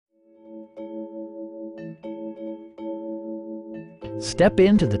Step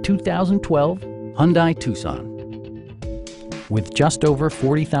into the 2012 Hyundai Tucson. With just over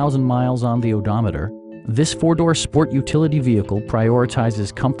 40,000 miles on the odometer, this four-door sport utility vehicle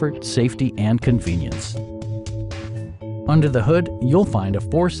prioritizes comfort, safety, and convenience. Under the hood, you'll find a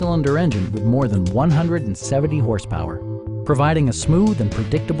four-cylinder engine with more than 170 horsepower, providing a smooth and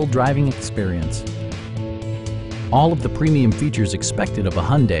predictable driving experience. All of the premium features expected of a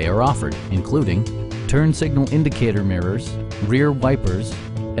Hyundai are offered, including turn signal indicator mirrors, rear wipers,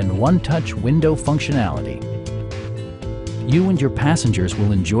 and one-touch window functionality. You and your passengers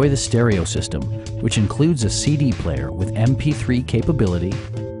will enjoy the stereo system, which includes a CD player with MP3 capability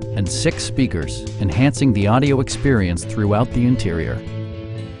and 6 speakers, enhancing the audio experience throughout the interior.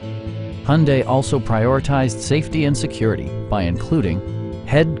 Hyundai also prioritized safety and security by including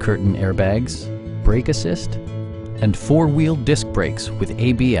head curtain airbags, brake assist, and 4-wheel disc brakes with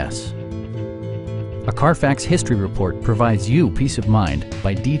ABS. A Carfax history report provides you peace of mind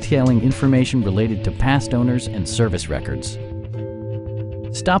by detailing information related to past owners and service records.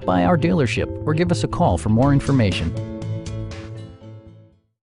 Stop by our dealership or give us a call for more information.